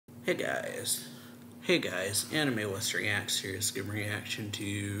Hey guys, AnimeWestReacts here is giving reaction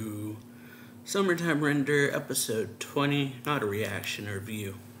to Summertime Render episode 20, not a reaction, a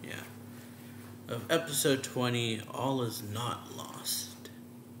review, of episode 20, All Is Not Lost.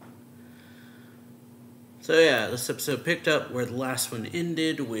 So this episode picked up where the last one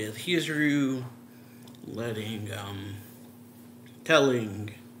ended with Hizuru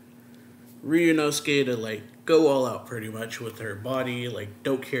telling Ryunosuke to go all out pretty much with her body,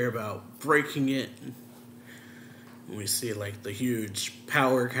 don't care about breaking it. And we see the huge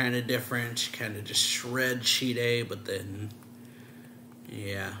power kind of difference, kind of just shred Shide, but then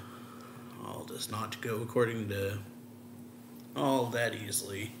all does not go according to all that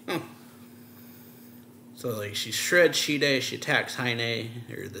easily. So she shreds Shide, she attacks Heine,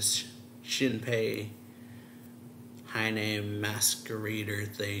 or this Shinpei Heine masquerader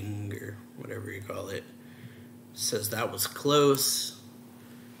thing, or whatever you call it. Says that was close,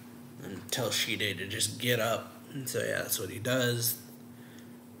 and tells Shide to just get up. And so that's what he does.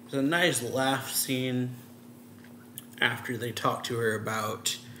 There's a nice laugh scene after they talk to her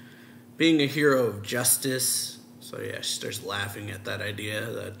about being a hero of justice. So she starts laughing at that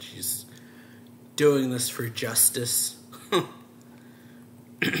idea that she's doing this for justice.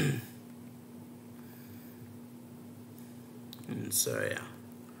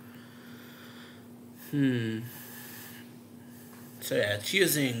 And so it's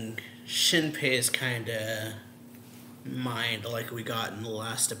using Shinpei's kind of mind like we got in the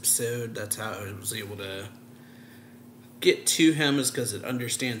last episode. That's how it was able to get to him, is because it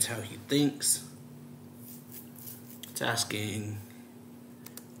understands how he thinks. It's asking,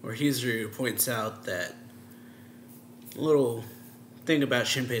 or Hizuru points out that little thing about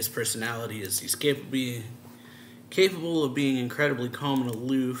Shinpei's personality is he's capable of being incredibly calm and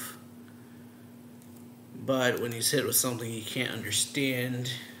aloof, but when he's hit with something he can't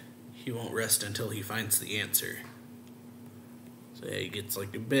understand, he won't rest until he finds the answer. So he gets a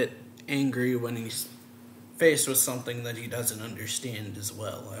bit angry when he's faced with something that he doesn't understand as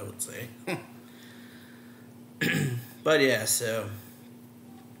well, I would say. But so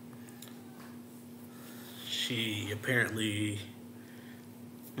she apparently,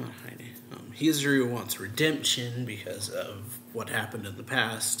 Hizuru wants redemption because of what happened in the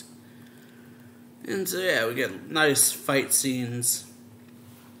past. And so we get nice fight scenes.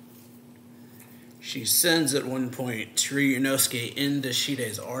 She sends at one point Ryunosuke into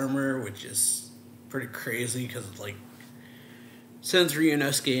Shide's armor, which is pretty crazy because it sends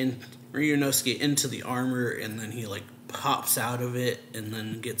Ryunosuke into the armor, and then he pops out of it and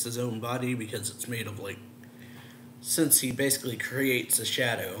then gets his own body because it's made of since he basically creates a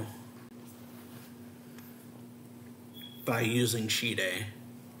shadow by using Shide.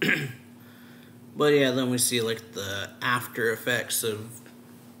 But then we see the after effects of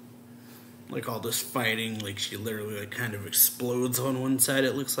all this fighting. She literally kind of explodes on one side,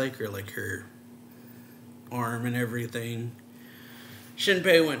 it looks like, or her arm and everything.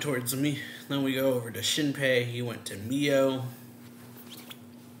 Shinpei went towards me. Then we go over to Shinpei. He went to Mio.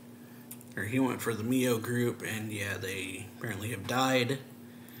 Or he went for the Mio group, and they apparently have died.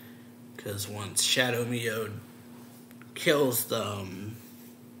 Because once Shadow Mio kills them,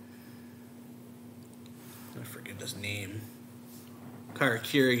 I forget his name,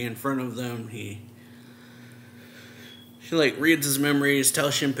 Karakiri, in front of them, she reads his memories,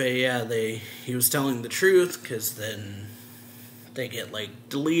 tells Shinpei, he was telling the truth, because then they get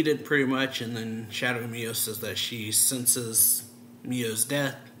deleted pretty much, and then Shadow Mio says that she senses Mio's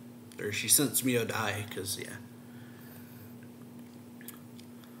death, or she sensed Mio die, because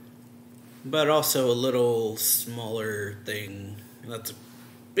But also a little smaller thing that's a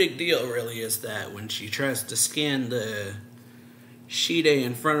big deal really is that when she tries to scan the Shide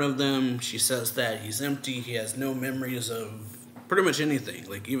in front of them, she says that he's empty, he has no memories of pretty much anything.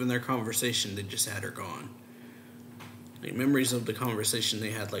 Even their conversation they just had are gone. Memories of the conversation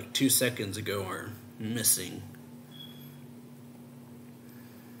they had 2 seconds ago are missing.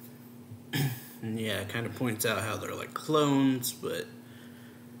 And it kind of points out how they're clones, but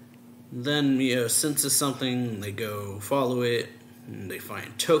then Mio senses something, they go follow it, and they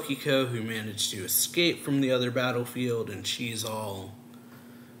find Tokiko, who managed to escape from the other battlefield, and she's all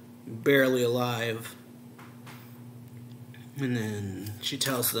barely alive. And then she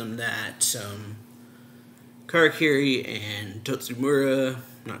tells them that Karakiri and Totsumura,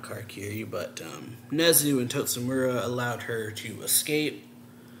 not Karakiri, but Nezu and Totsumura allowed her to escape.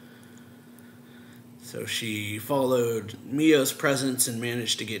 So she followed Mio's presence and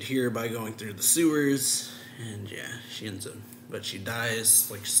managed to get here by going through the sewers. And she ends up, but she dies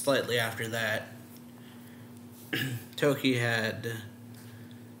slightly after that. Toki had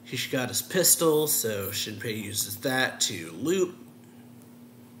He's got his pistol, so Shinpei uses that to loot.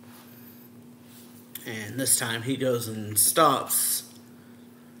 And this time he goes and stops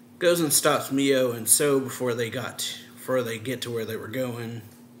Mio and So before they get to where they were going.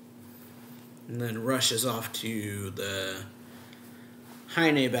 And then rushes off to the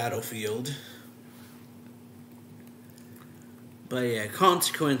Heine battlefield. But yeah,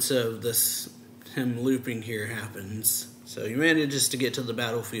 consequence of this, him looping here happens. So he manages to get to the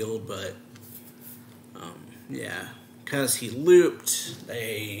battlefield, but yeah, because he looped,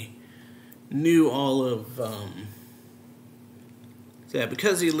 they knew all of,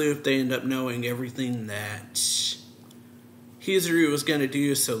 because he looped, they end up knowing everything that Hizuru was going to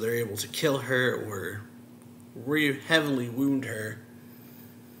do, so they're able to kill her or heavily wound her.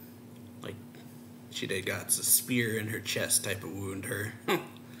 Like, she got a spear in her chest type of wound her.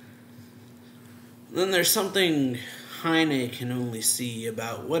 Then there's something Heine can only see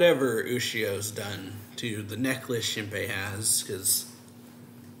about whatever Ushio's done to the necklace Shinpei has, because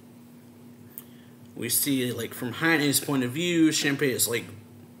we see, like, from Heine's point of view, Shinpei is, like,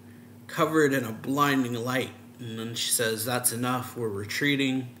 covered in a blinding light, and then she says, "That's enough, we're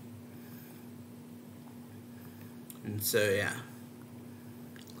retreating." And so, yeah.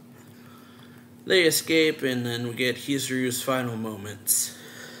 They escape, and then we get Hizuru's final moments.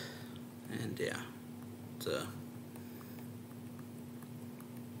 And, yeah. So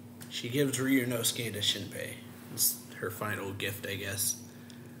she gives Ryunosuke to Shinpei. It's her final gift, I guess.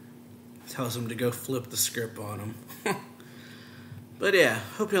 Tells him to go flip the script on him. But yeah,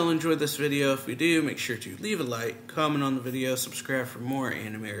 hope y'all enjoyed this video. If you do, make sure to leave a like, comment on the video, subscribe for more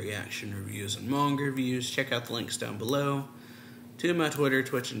anime reaction reviews and manga reviews. Check out the links down below to my Twitter,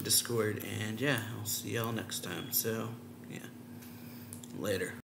 Twitch, and Discord. And yeah, I'll see y'all next time. So, yeah, later.